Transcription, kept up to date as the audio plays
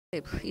Hey,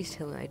 please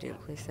tell me I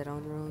didn't place that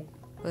on wrong.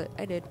 But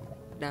I did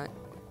not.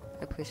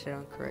 I placed it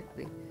on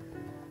correctly.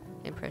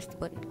 And pressed the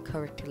button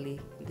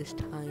correctly this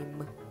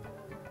time.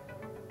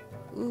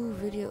 Ooh,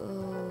 video.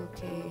 Oh,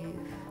 cave.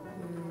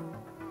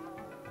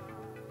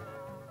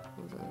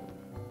 Hold on.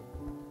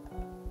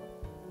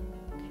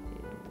 Okay.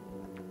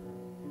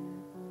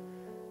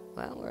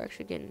 Wow, we're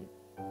actually getting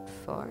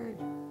far.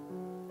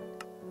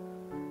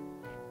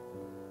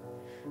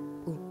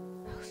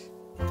 Ooh, house.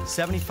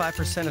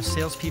 75% of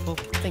salespeople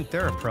think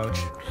their approach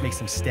makes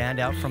them stand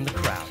out from the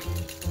crowd,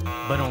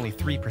 but only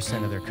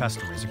 3% of their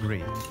customers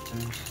agree.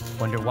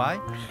 Wonder why?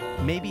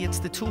 Maybe it's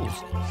the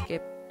tools.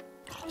 Skip.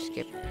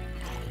 Skip.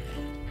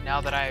 Now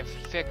that I've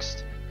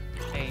fixed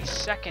a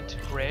second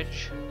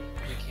bridge,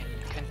 we can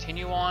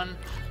continue on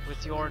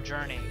with your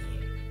journey.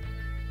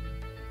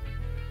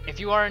 If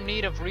you are in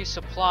need of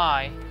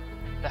resupply,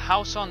 the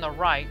house on the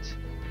right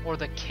or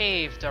the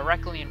cave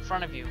directly in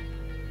front of you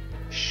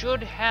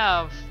should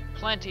have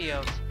plenty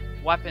of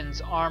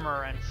weapons,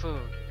 armor, and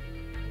food.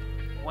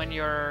 When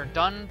you're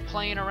done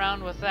playing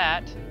around with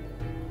that,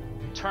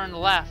 turn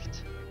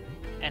left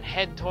and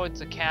head towards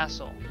the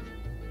castle.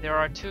 There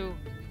are two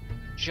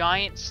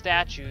giant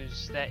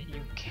statues that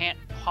you can't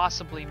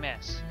possibly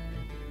miss.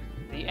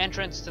 The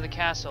entrance to the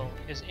castle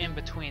is in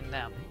between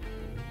them.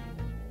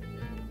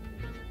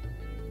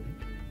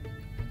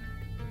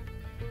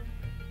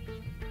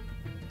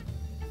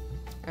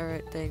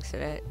 Alright, thanks.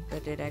 That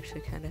did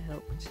actually kind of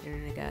help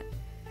considering I got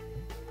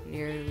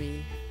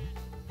nearly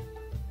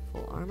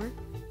full armor.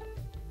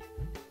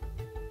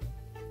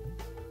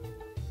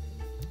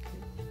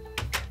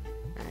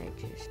 I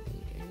just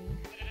need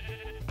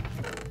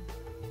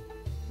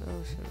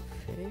some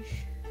fish.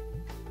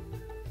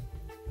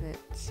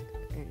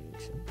 And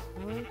some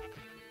pork.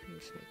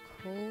 And some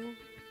coal.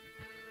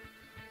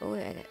 Oh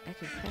wait, I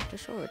can craft a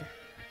sword.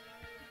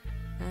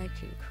 I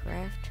can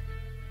craft...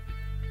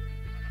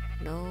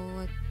 No,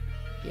 no,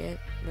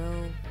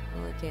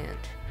 I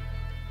can't.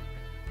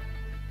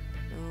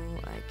 No,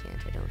 I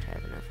can't. I don't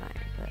have enough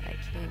iron, but I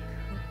can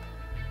cook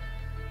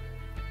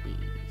these.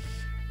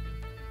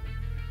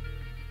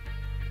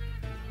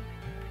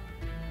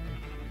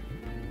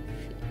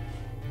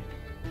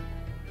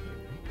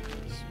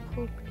 These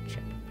pork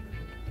chop.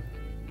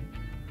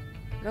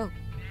 No.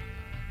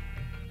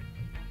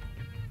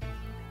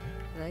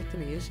 I like the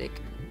music.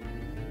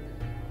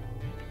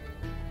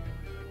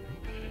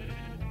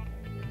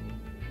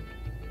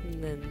 And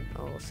then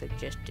I'll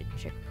suggest a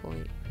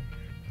checkpoint.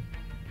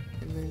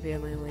 And then be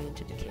on my way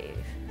into the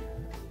cave.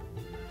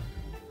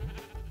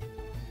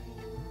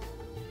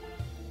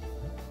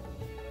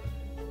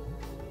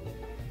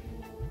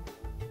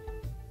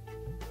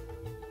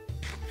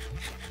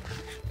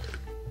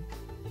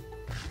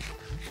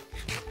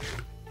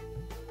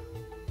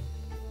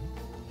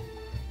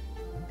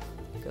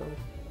 Go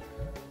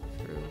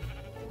through.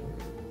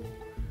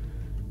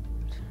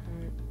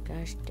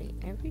 Gosh dang,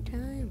 every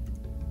time.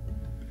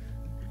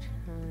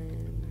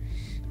 Time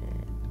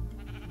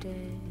set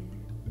day.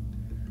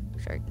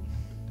 Sorry.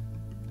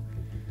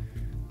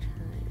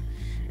 Time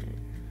set.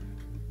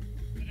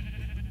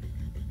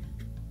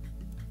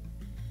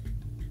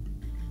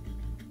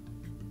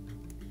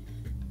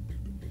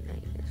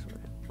 Night is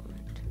what I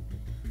want.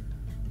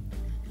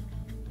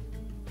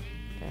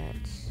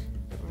 That's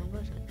the wrong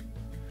button.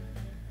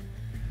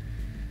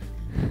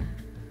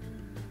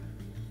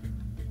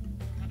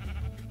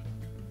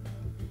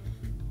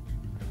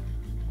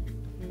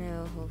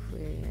 Now,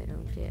 hopefully, I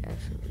don't get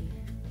absolutely.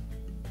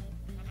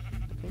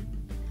 Okay.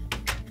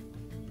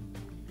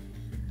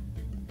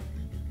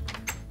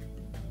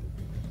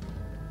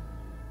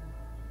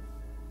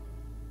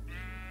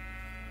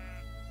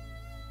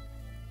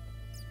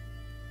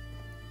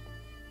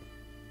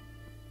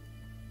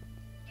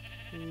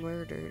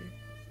 Murdered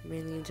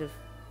millions of.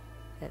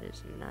 That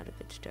is not a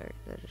good start.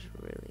 That is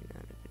really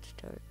not a good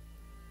start.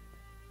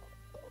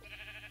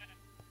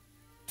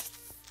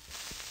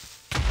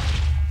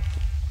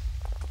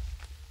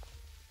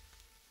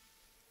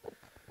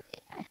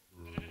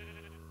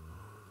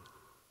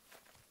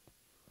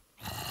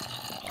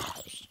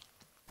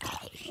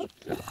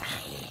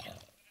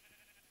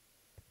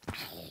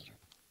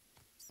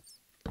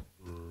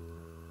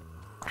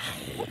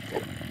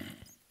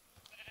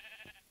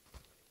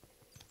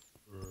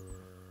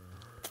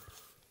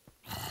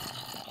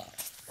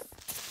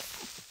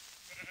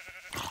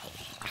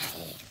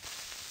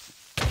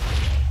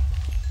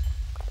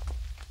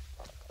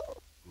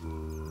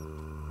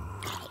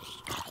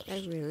 I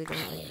really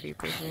don't like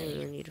creepers, and I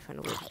really need to find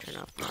a way to turn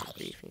off mob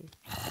griefing.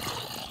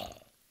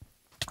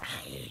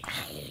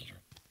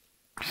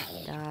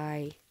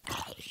 Die.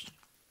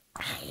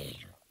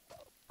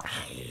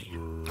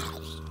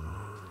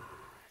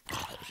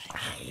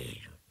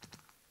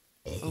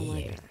 Oh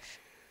my gosh.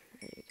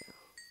 There you go.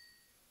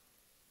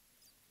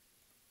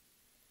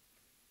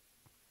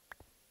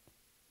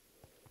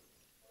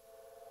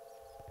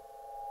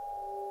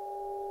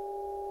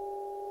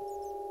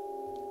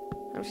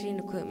 I'm seeing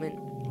equipment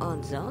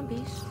on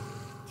zombies.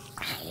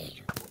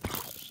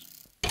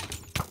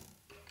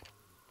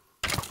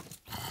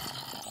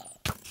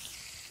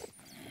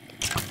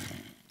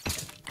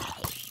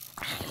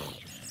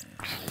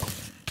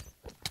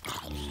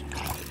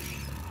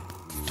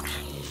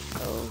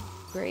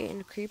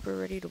 creeper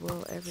ready to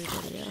blow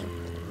everybody up.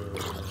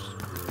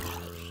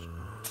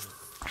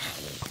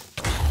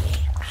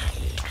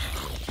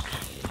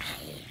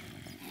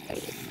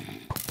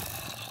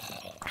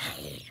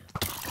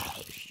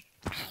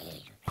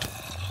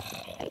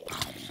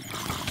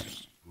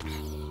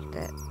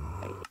 That.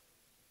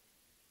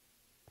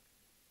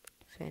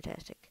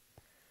 Fantastic.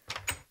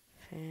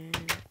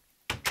 Fantastic.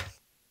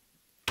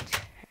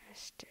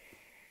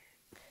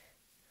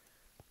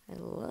 I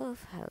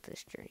love how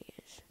this journey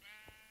is.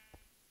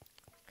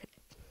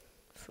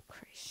 For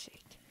Christ's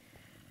sake.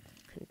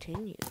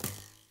 Continue.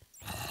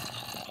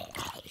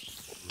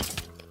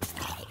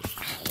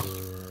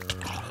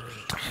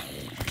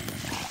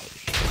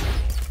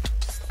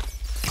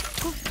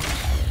 For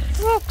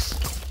fuck's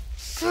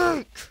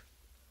sake!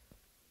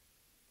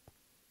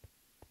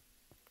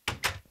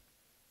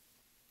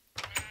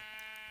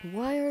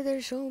 Why are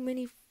there so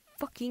many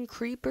fucking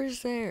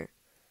creepers there?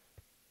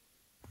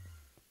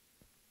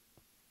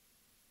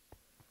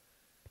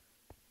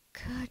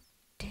 God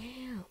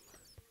damn.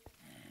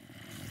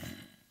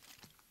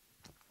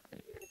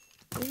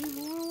 Any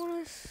more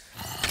want us?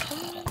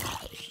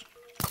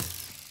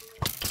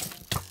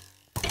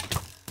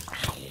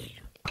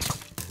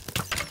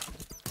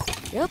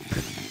 Yep.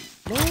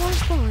 More want to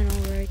spawn,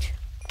 alright.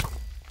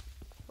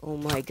 Oh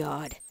my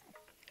god.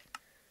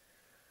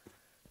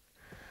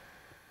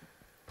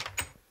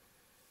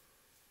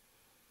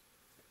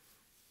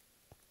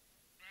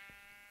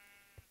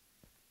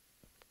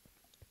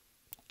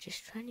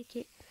 Just trying to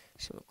get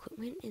some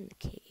equipment in the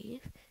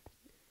cave.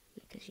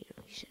 Because, you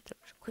know, you said there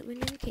was equipment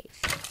in the cave.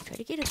 Try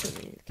to get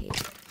equipment in the cave.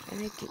 And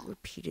I get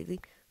repeatedly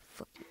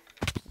fucking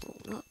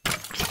blown up.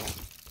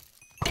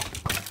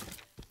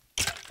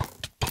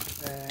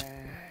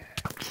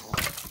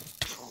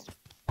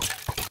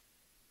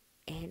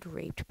 And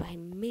raped by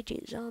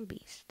midget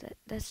zombies.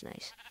 That's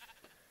nice.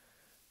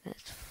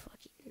 That's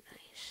fucking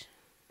nice.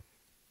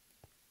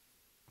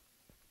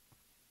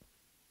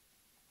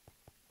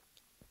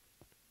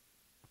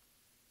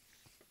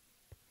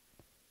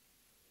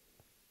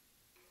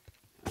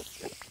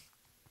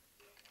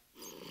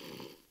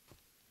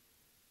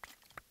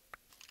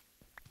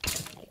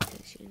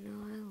 Because you know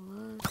I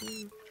love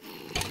you.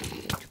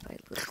 Raped by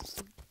little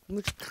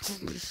midget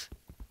zombies.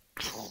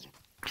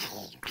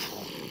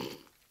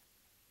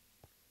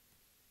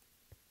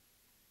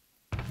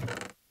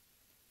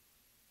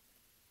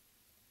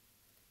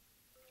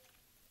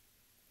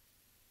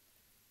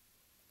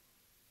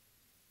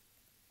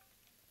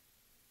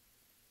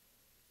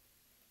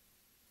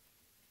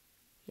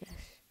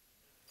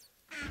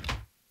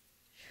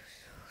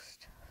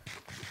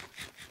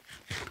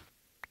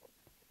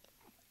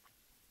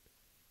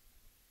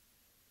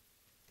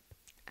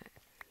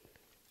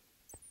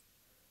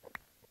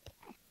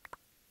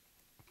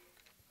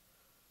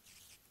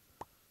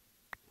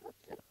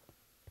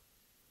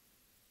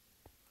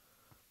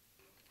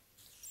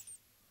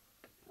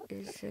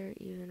 Is there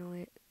even a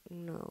way?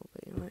 No,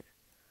 but you know what?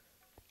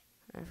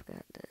 I've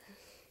got this.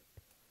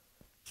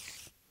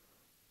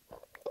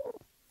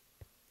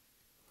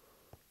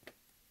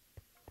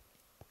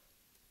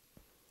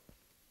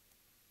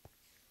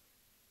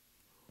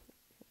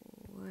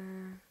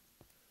 Where?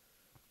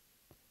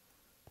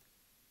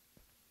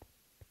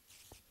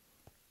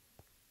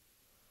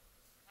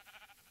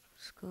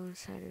 Let's go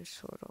inside and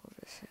sort all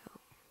this out.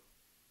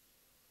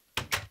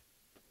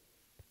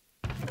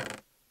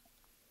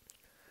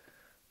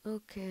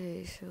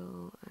 Okay,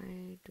 so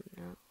I do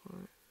not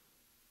want.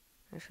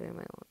 Actually, I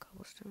might want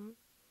cobblestone.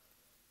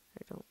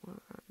 I don't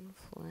want rotten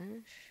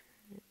flesh.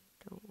 I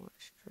don't want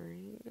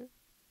string.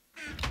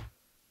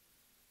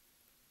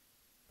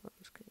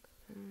 Bones can go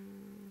there.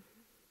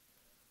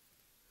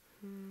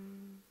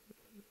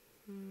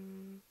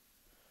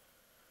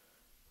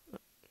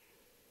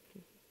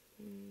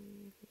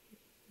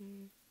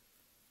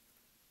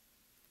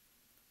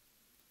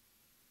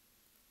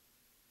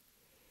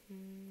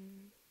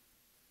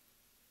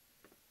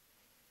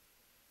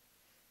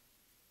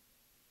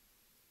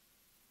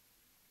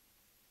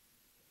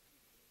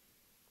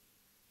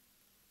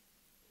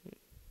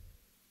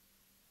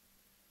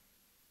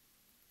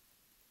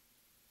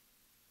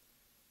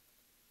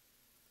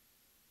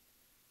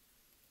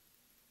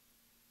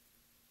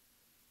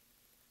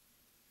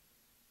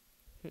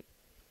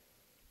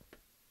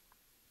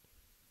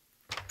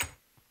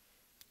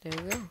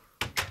 There we go.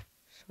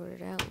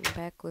 Sorted out and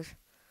back with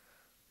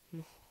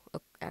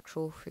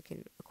actual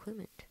freaking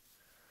equipment.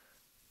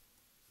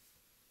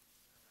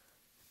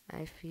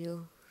 I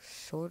feel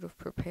sort of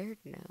prepared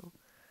now.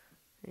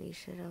 And he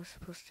said I was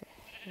supposed to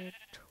head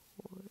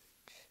towards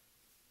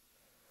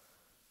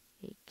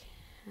a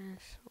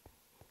castle.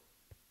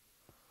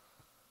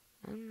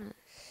 I'm not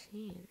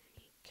seeing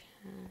any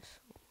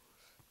castles.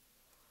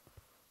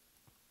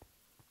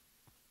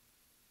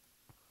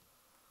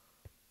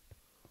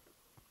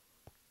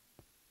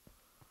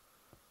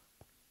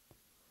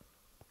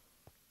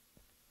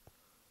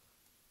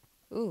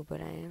 Ooh,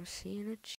 but I am seeing a